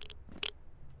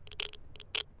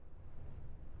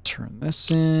 Turn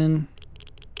this in.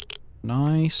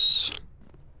 Nice.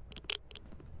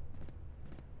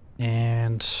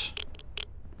 And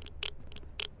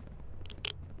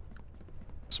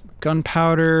some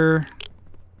gunpowder.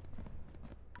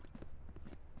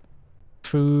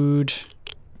 Food.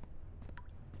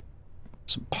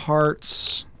 Some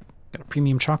parts. Got a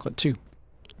premium chocolate too.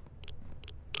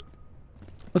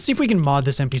 Let's see if we can mod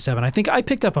this MP7. I think I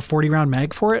picked up a 40-round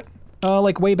mag for it,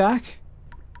 like way back.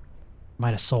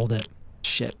 Might have sold it.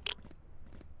 Shit.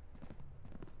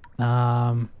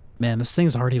 Man, this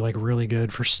thing's already like really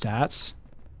good for stats.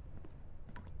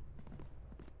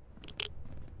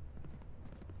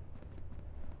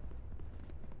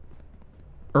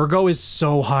 Ergo is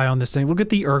so high on this thing. Look at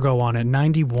the ergo on it.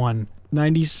 91.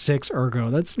 96 ergo.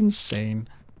 That's insane.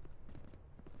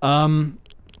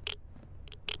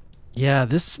 Yeah,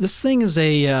 this thing is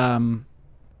a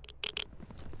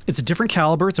it's a different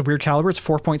caliber. It's a weird caliber. It's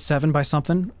 4.7 by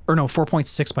something. Or no,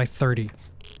 4.6 by 30.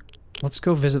 Let's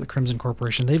go visit the Crimson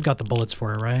Corporation. They've got the bullets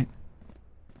for it, right?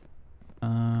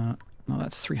 No,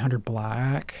 that's 300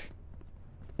 black.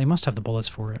 They must have the bullets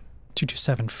for it.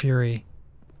 227 Fury.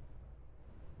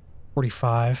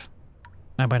 45.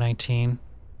 9 by 19.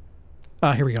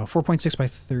 Here we go. 4.6 by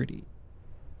 30.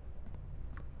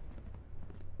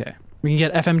 Okay. We can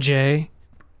get FMJ.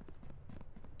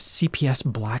 CPS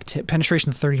black tip.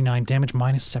 Penetration 39. Damage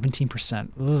minus 17%.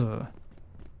 Ugh.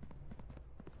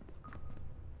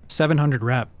 700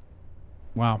 rep.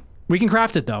 Wow. We can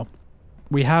craft it though.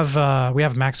 We have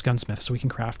max gunsmith, so we can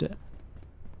craft it.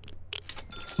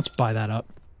 Let's buy that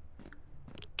up.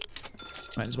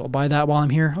 Might as well buy that while I'm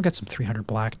here. I'll get some 300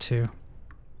 black too.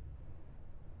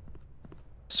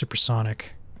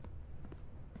 Supersonic.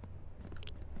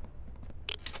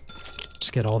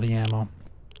 Just get all the ammo.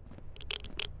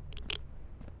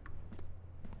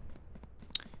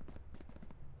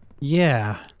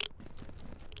 Yeah.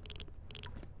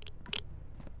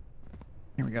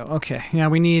 Here we go. Okay. Yeah,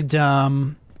 we need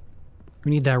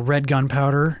that red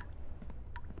gunpowder.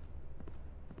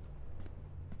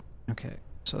 Okay.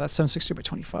 So that's 7.62 by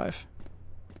 25.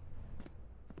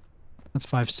 That's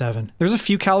 5.7. There's a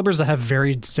few calibers that have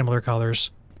very similar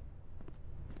colors.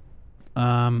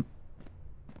 Yeah.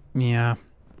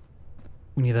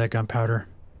 We need that gunpowder.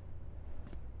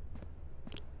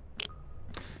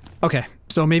 Okay,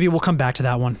 so maybe we'll come back to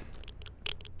that one.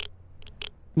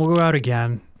 We'll go out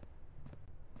again.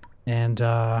 And,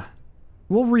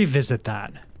 we'll revisit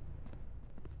that.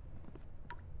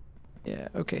 Yeah,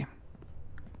 okay.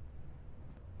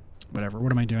 Whatever,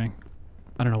 what am I doing?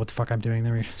 I don't know what the fuck I'm doing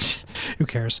there. Who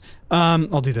cares?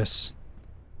 I'll do this.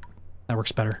 That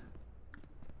works better.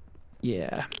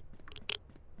 Yeah.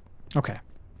 Okay.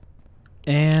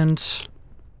 And...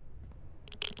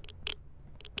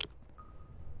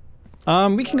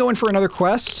 we can go in for another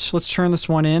quest. Let's turn this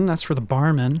one in. That's for the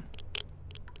barman.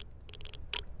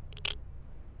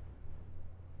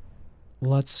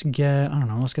 Let's get... I don't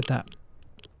know, let's get that.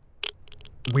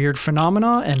 Weird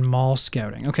phenomena and mall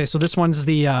scouting. Okay, so this one's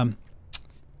the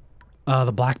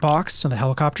black box, so the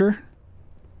helicopter.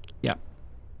 Yeah.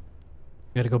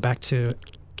 We gotta go back to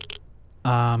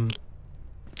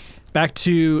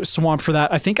Swamp for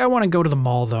that. I think I want to go to the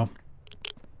mall, though.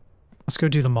 Let's go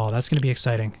do the mall. That's gonna be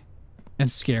exciting.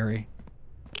 And scary.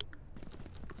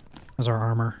 How's our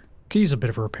armor? Could use a bit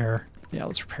of a repair. Yeah,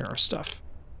 let's repair our stuff.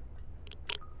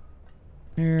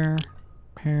 Repair.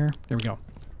 There we go.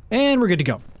 And we're good to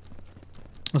go.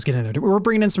 Let's get in there. We're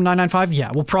bringing in some 995?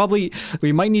 Yeah,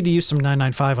 we might need to use some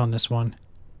 995 on this one.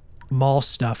 Mall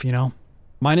stuff, you know?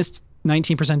 Minus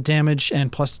 19% damage and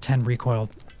plus 10 recoil.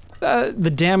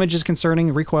 The damage is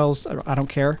concerning. Recoils, I don't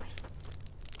care.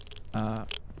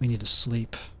 We need to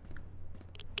sleep.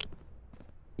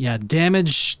 Yeah,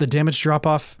 damage, the damage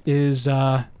drop-off is,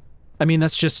 I mean,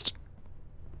 that's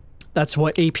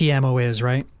what AP ammo is,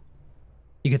 right?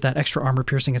 You get that extra armor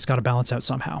piercing, it's got to balance out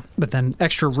somehow. But then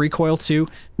extra recoil too.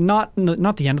 Not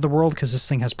the end of the world, because this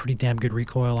thing has pretty damn good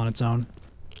recoil on its own.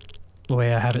 The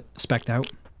way I have it spec'd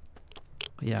out.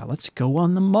 But yeah, let's go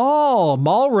on the mall!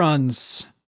 Mall runs!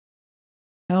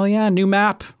 Hell yeah, new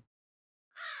map!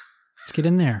 Let's get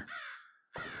in there.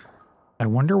 I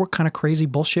wonder what kind of crazy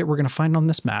bullshit we're gonna find on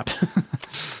this map.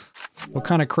 What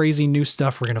kind of crazy new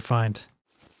stuff we're gonna find.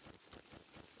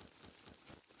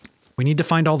 We need to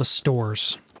find all the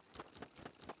stores.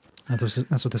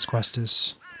 That's what this quest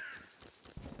is.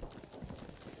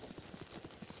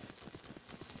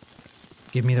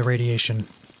 Give me the radiation.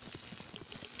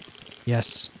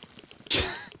 Yes.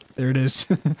 There it is.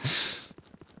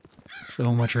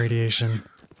 So much radiation.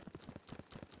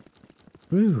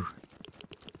 Woo.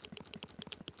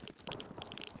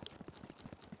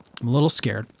 I'm a little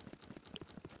scared.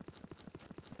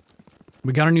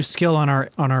 We got a new skill on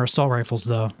our assault rifles,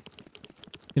 though.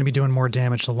 Gonna be doing more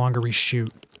damage the longer we shoot.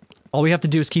 All we have to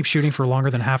do is keep shooting for longer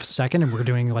than half a second, and we're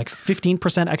doing like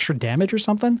 15% extra damage or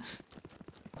something.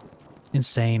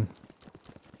 Insane.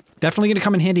 Definitely gonna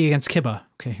come in handy against Kibba.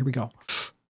 Okay, here we go.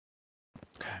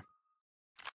 Okay.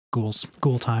 Ghouls.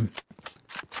 Ghoul time.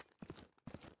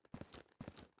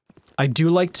 I do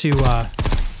like to,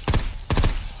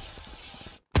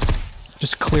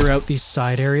 just clear out these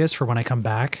side areas for when I come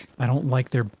back. I don't like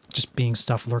there just being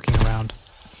stuff lurking around.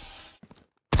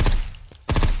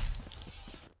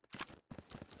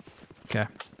 Okay.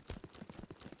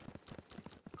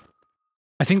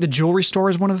 I think the jewelry store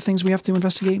is one of the things we have to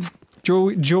investigate.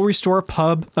 Jewelry store,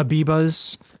 pub,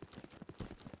 Abiba's.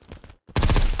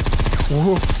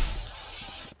 Whoa.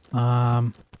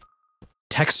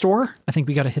 Tech store? I think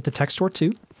we gotta hit the tech store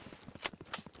too.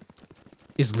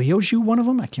 Is Leoju one of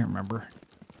them? I can't remember.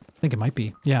 I think it might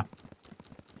be. Yeah.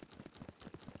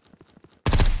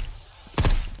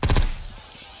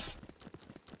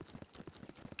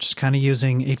 Just kind of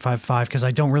using 855 because I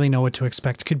don't really know what to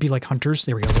expect. Could be like hunters.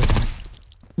 There we go.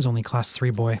 There's only class 3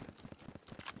 boy.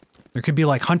 There could be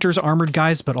like hunters, armored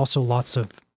guys, but also lots of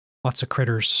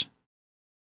critters.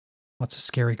 Lots of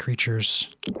scary creatures.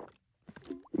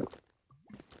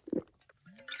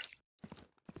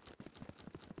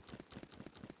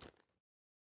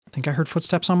 I think I heard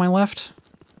footsteps on my left.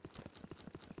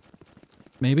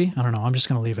 Maybe? I don't know. I'm just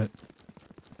gonna leave it.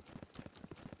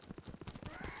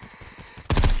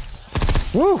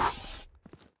 Woo!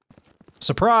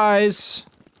 Surprise!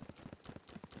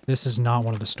 This is not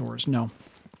one of the stores, no.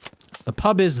 The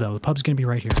pub is, though. The pub's gonna be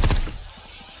right here.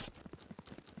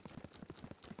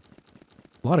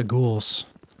 A lot of ghouls.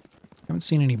 Haven't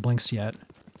seen any blinks yet.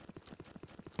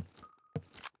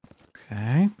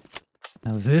 Okay.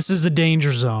 Now this is the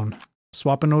danger zone.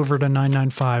 Swapping over to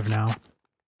 995 now.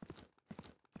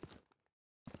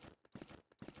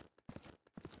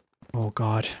 Oh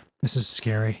god. This is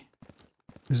scary.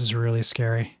 This is really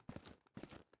scary.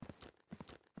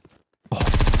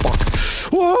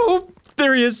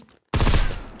 he is.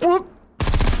 Whoop.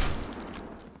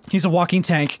 He's a walking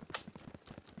tank.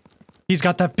 He's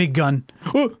got that big gun.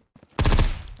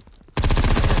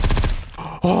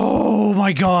 Oh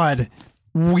my god.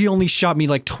 He only shot me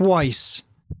like twice.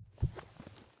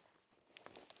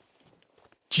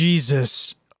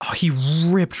 Jesus. Oh, he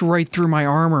ripped right through my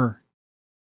armor.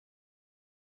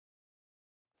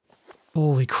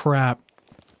 Holy crap.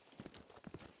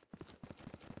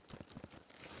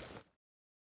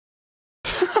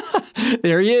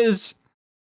 There he is.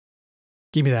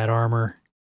 Give me that armor.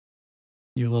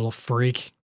 You little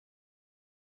freak.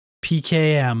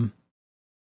 PKM.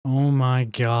 Oh my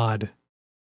god.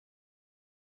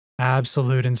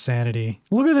 Absolute insanity.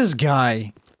 Look at this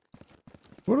guy.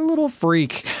 What a little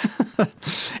freak.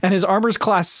 And his armor's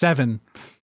class 7.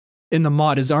 In the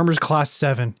mod, his armor's class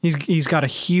 7. He's got a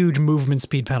huge movement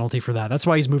speed penalty for that. That's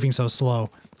why he's moving so slow.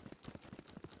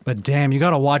 But damn, you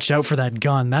gotta watch out for that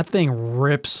gun. That thing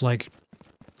rips like...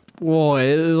 Whoa,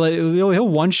 he'll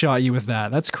one-shot you with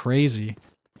that. That's crazy.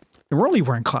 And we're only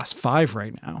wearing class 5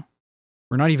 right now.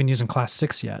 We're not even using class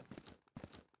 6 yet.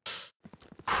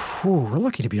 Whew, we're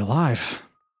lucky to be alive.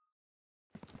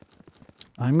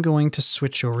 I'm going to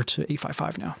switch over to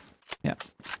 855 now. Yeah,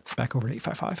 back over to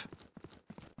 855.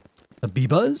 The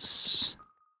B-Buzz.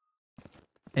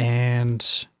 And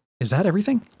is that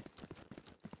everything?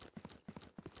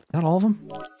 Is that all of them?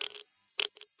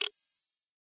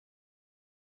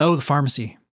 Oh, the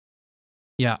pharmacy.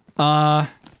 Yeah.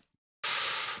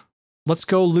 Let's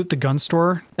go loot the gun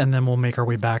store, and then we'll make our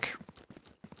way back.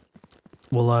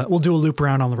 We'll do a loop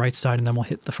around on the right side, and then we'll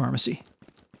hit the pharmacy.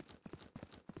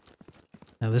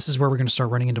 Now this is where we're gonna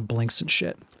start running into blinks and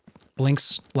shit.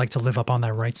 Blinks like to live up on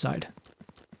that right side.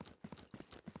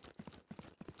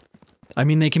 I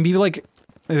mean, they can be like,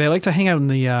 they like to hang out in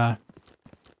the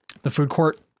food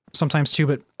court sometimes too,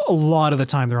 but a lot of the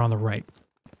time they're on the right.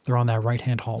 They're on that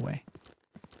right-hand hallway.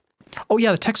 Oh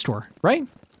yeah, the tech store, right?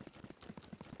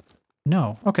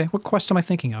 No. Okay, what quest am I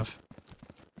thinking of?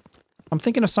 I'm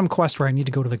thinking of some quest where I need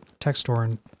to go to the tech store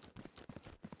and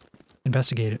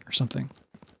investigate it or something.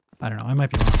 I don't know, I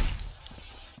might be wrong.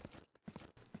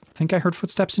 Think I heard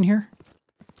footsteps in here?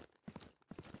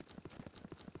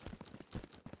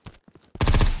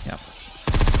 Yep.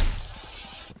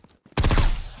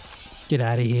 Get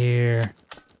out of here.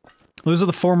 Those are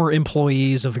the former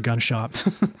employees of the gun shop.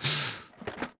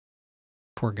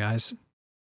 Poor guys.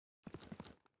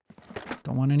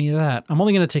 Don't want any of that. I'm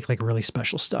only going to take like really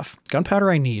special stuff.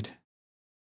 Gunpowder I need.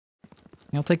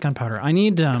 I'll take gunpowder. I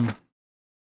need, hang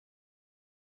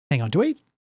on, do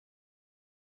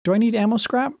I need ammo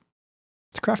scrap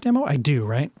to craft ammo? I do,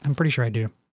 right? I'm pretty sure I do.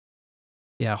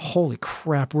 Yeah, holy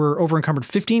crap. We're over encumbered.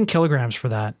 15 kilograms for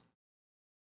that.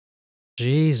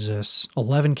 Jesus.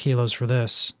 11 kilos for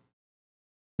this.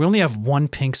 We only have one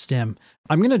pink stim.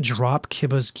 I'm going to drop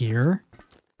Kiba's gear.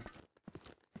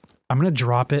 I'm going to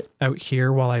drop it out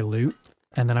here while I loot,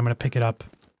 and then I'm going to pick it up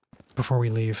before we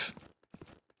leave.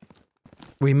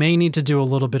 We may need to do a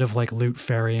little bit of like loot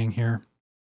ferrying here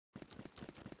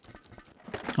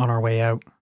on our way out.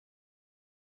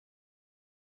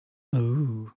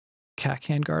 Ooh, CAC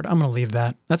handguard. I'm going to leave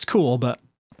that. That's cool, but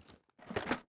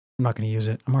I'm not going to use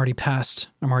it. I'm already past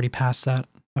that.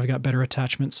 I've got better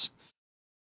attachments.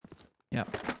 Yeah.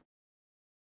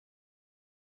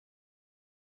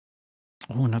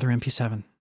 Oh, another MP7.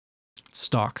 It's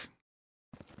stock.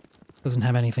 Doesn't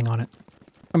have anything on it.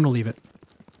 I'm gonna leave it.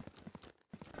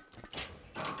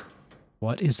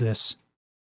 What is this?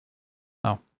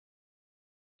 Oh.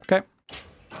 Okay.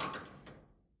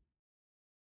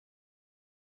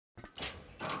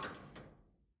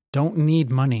 Don't need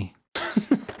money.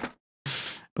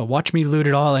 But watch me loot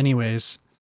it all anyways.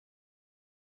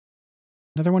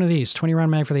 Another one of these. 20 round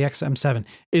mag for the XM7.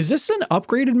 Is this an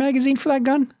upgraded magazine for that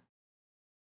gun?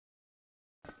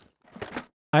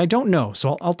 I don't know,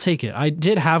 so I'll take it. I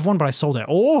did have one, but I sold it.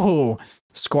 Oh!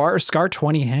 Scar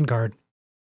 20 handguard.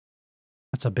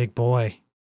 That's a big boy.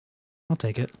 I'll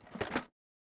take it.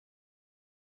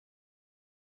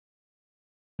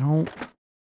 No.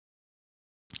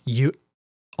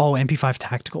 Oh, MP5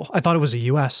 tactical. I thought it was a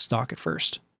US stock at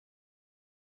first.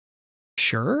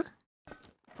 Sure.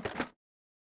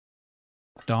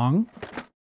 Dong.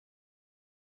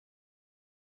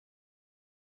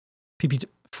 PP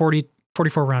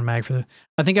 44 round mag for the...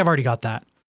 I think I've already got that.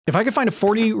 If I could find a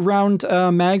 40 round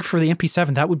mag for the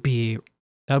MP7, that would be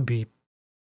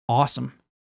awesome.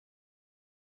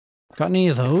 Got any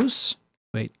of those?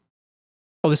 Wait.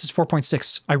 Oh, this is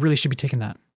 4.6. I really should be taking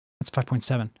that. That's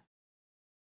 5.7.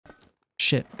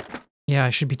 Shit. Yeah,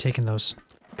 I should be taking those.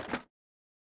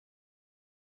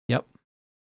 Yep.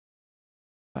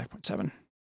 5.7.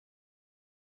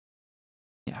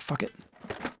 Yeah, fuck it.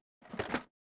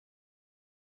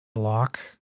 Block.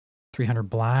 300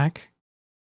 black.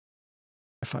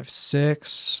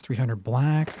 556. 300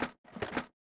 black.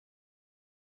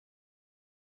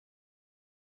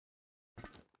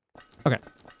 Okay.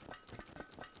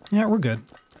 Yeah, we're good.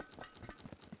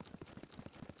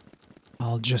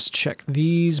 I'll just check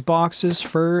these boxes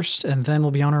first, and then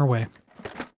we'll be on our way.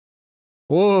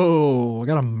 Whoa, I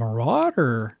got a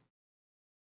Marauder.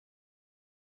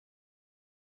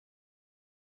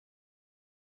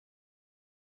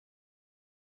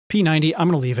 P90, I'm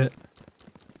gonna leave it.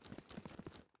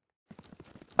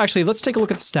 Actually, let's take a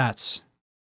look at the stats.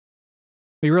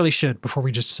 We really should before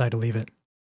we just decide to leave it.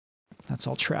 That's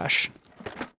all trash.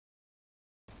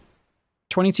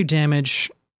 22 damage,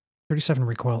 37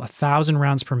 recoil, 1,000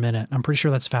 rounds per minute. I'm pretty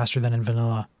sure that's faster than in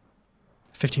vanilla.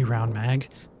 50 round mag.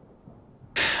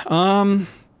 I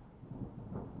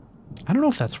don't know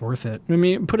if that's worth it. I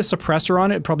mean, put a suppressor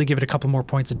on it, probably give it a couple more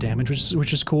points of damage,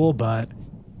 which is cool, but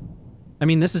I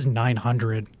mean, this is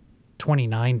 900,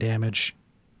 29 damage.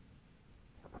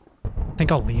 I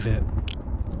think I'll leave it.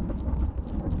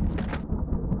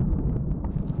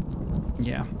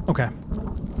 Yeah, okay.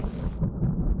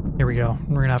 Here we go.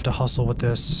 We're gonna have to hustle with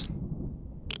this.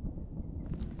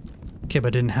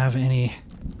 Kibba didn't have any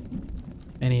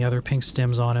other pink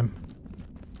stims on him.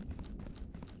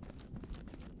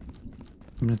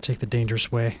 I'm gonna take the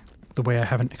dangerous way. The way I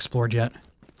haven't explored yet.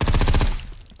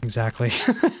 Exactly.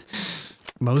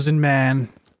 Mosin man.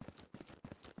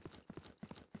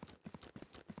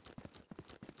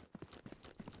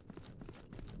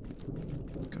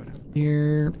 Go down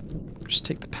here. Just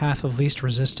take the path of least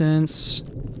resistance.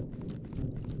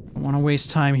 Don't want to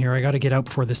waste time here. I gotta get out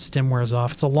before this stim wears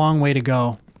off. It's a long way to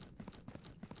go.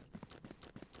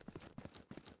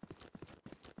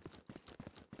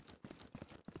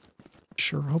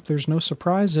 Sure hope there's no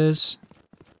surprises.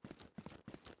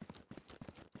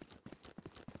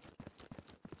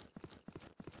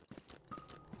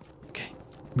 Okay,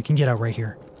 we can get out right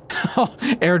here.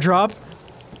 Airdrop.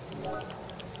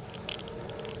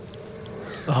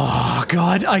 Oh,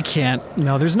 God, I can't.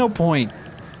 No, there's no point.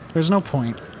 There's no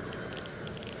point.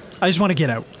 I just want to get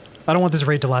out. I don't want this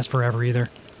raid to last forever either.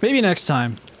 Maybe next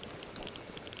time.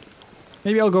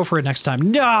 Maybe I'll go for it next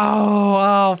time. No!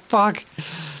 Oh, fuck.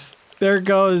 There it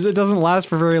goes. It doesn't last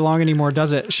for very long anymore,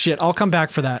 does it? Shit, I'll come back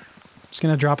for that. Just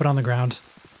gonna drop it on the ground.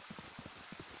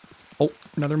 Oh,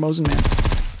 another Mosin man.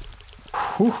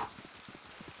 Whew.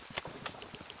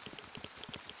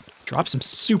 Drops him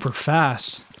super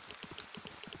fast.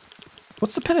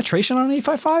 What's the penetration on an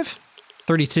 855?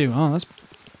 32. Oh, that's...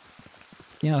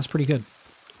 Yeah, that's pretty good.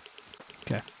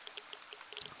 Okay.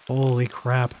 Holy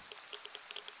crap.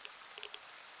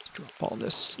 Let's drop all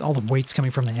this. All the weight's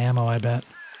coming from the ammo, I bet.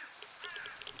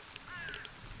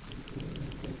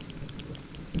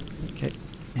 Okay.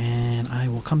 And I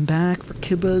will come back for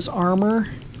Kibba's armor.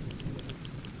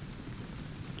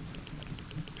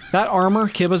 That armor,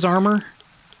 Kibba's armor,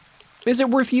 is it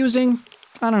worth using?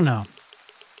 I don't know.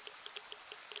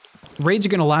 Raids are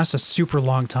going to last a super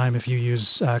long time if you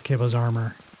use Kibba's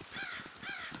armor.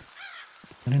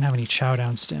 I didn't have any chow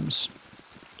down stims.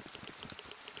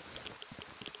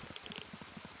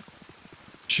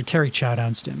 Should carry chow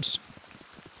down stims.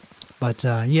 But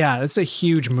yeah, it's a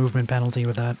huge movement penalty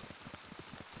with that.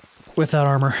 With that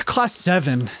armor. Class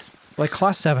 7. Like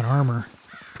class 7 armor.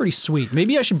 Pretty sweet.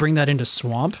 Maybe I should bring that into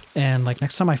Swamp and like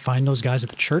next time I find those guys at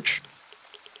the church,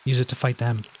 use it to fight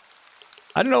them.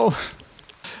 I don't know.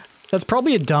 That's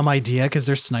probably a dumb idea because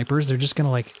they're snipers. They're just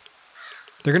gonna like...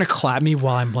 They're gonna clap me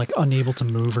while I'm like unable to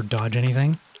move or dodge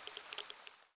anything.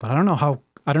 But I don't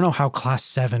know how class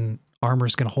 7 armor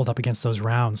is gonna hold up against those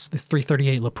rounds. The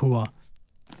 338 Lapua.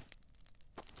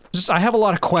 Just, I have a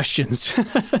lot of questions.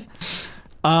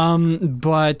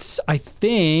 But I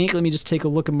think... Let me just take a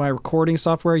look at my recording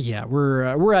software. Yeah,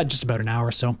 we're at just about an hour,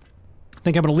 so... I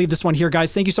think I'm going to leave this one here,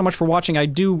 guys. Thank you so much for watching. I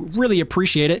do really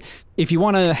appreciate it. If you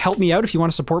want to help me out, if you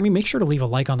want to support me, make sure to leave a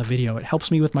like on the video. It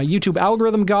helps me with my YouTube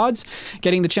algorithm gods,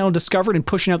 getting the channel discovered and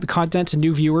pushing out the content to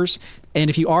new viewers. And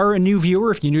if you are a new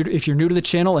viewer, if you're new to the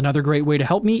channel, another great way to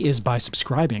help me is by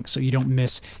subscribing so you don't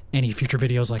miss any future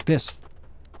videos like this.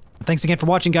 Thanks again for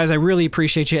watching, guys. I really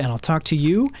appreciate you, and I'll talk to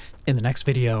you in the next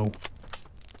video.